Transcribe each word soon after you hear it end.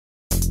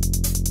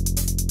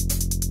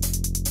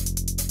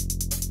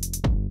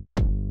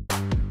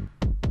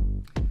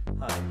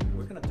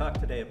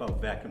talk today about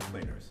vacuum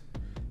cleaners.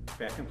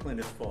 Vacuum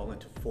cleaners fall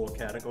into 4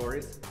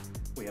 categories.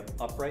 We have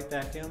upright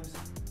vacuums,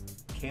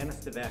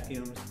 canister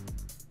vacuums,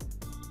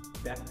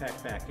 backpack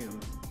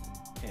vacuums,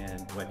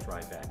 and wet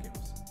dry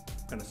vacuums.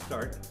 I'm going to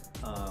start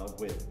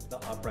with the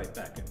upright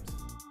vacuums.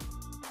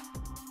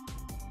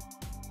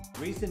 The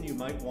reason you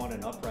might want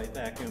an upright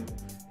vacuum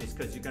is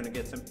because you're going to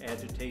get some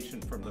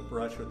agitation from the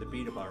brush or the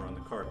beater bar on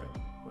the carpet.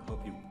 Will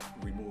help you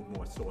remove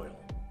more soil.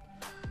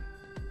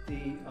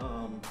 The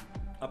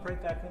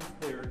upright vacuums,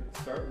 they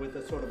start with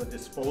a sort of a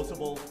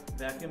disposable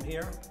vacuum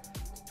here.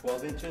 It's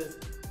 12 inches.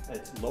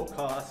 It's low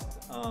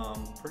cost.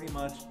 Pretty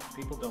much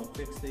people don't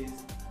fix these.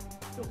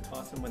 They'll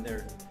toss them when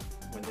they're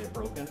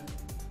broken.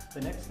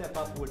 The next step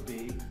up would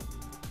be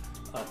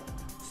a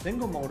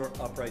single motor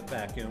upright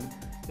vacuum.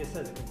 This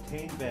has a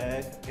contained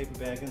bag, paper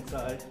bag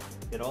inside.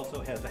 It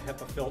also has a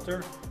HEPA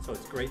filter, so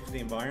it's great for the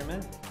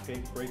environment,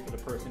 great for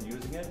the person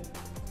using it.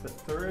 The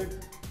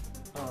third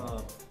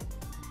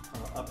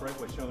upright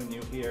we're showing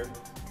you here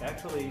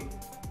actually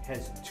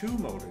has 2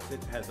 motors.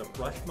 It has a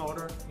brush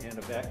motor and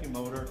a vacuum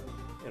motor.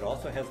 It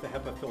also has the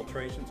HEPA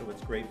filtration, so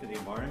it's great for the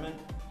environment.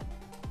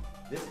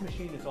 This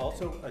machine is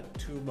also a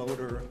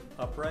 2-motor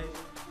upright,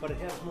 but it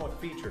has more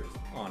features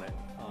on it.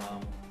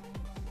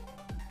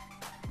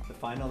 The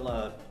final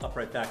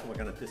upright vacuum we're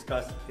going to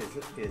discuss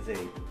is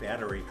a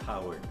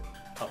battery-powered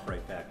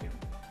upright vacuum.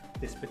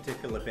 This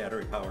particular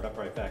battery-powered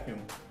upright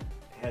vacuum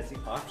has the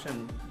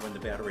option, when the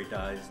battery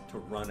dies, to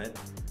run it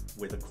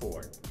with a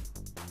cord.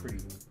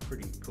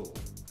 Pretty cool.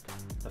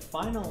 The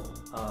final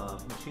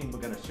machine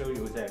we're going to show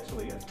you is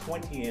actually a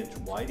 20-inch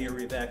wide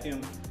area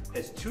vacuum. It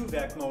has 2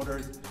 vac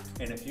motors,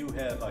 and if you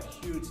have a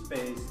huge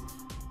space,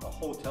 a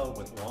hotel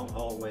with long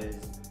hallways,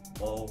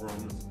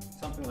 ballrooms,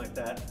 something like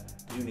that,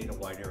 you need a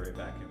wide area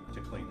vacuum to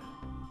clean it.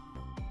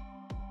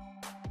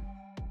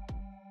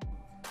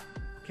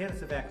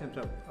 Canister vacuums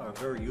are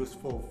very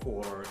useful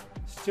for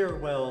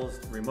stairwells,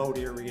 remote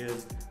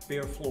areas,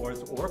 bare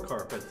floors, or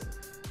carpets.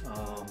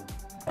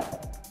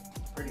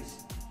 Pretty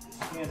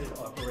standard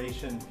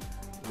operation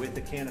with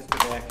the canister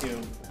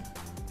vacuum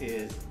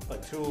is a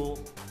tool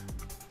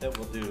that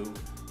will do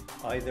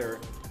either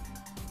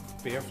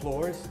bare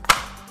floors,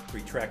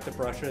 retract the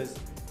brushes,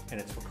 and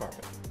it's for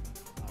carpet.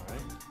 All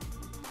right.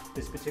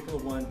 This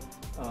particular one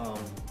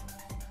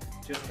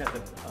just has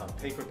a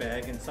paper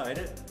bag inside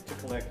it to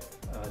collect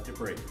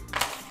debris.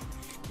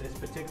 This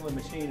particular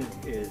machine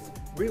is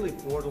really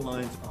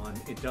borderlines on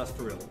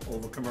industrial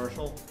over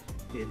commercial.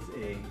 It's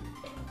a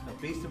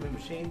beast of a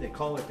machine. They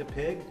call it the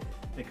Pig.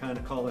 They kind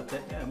of call it the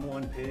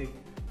M1 Pig,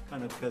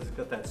 kind of because it's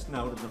got that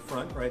snout in the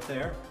front right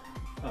there.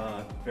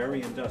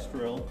 Very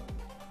industrial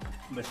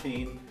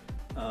machine.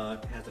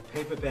 Has a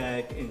paper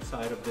bag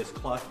inside of this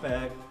cloth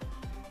bag,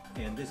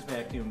 and this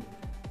vacuum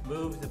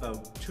moves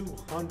about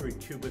 200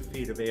 cubic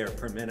feet of air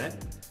per minute,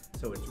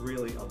 so it's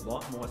really a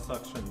lot more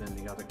suction than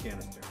the other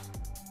canisters.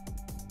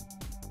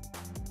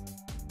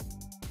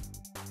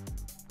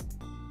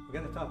 We're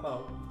going to talk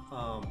about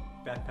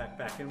backpack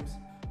vacuums.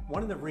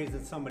 One of the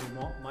reasons somebody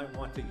might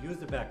want to use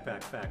a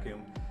backpack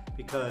vacuum,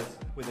 because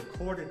with a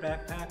corded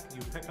backpack,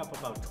 you pick up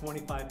about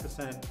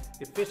 25%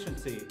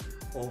 efficiency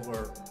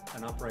over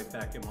an upright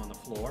vacuum on the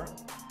floor.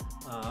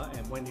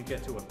 And when you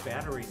get to a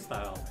battery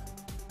style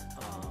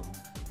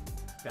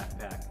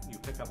backpack, you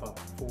pick up a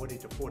 40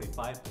 to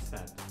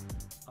 45%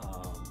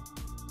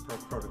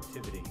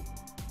 productivity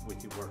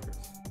with your workers.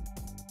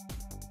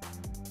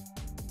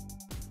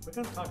 We're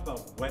going to talk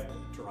about wet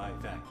dry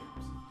vacuums.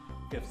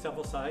 We have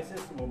several sizes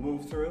we'll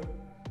move through.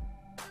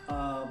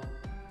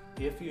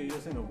 If you're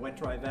using a wet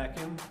dry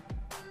vacuum,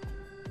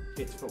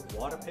 it's for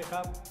water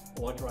pickup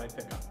or dry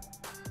pickup.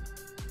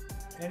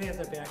 Any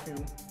other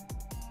vacuum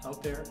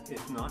out there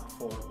is not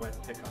for wet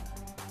pickup.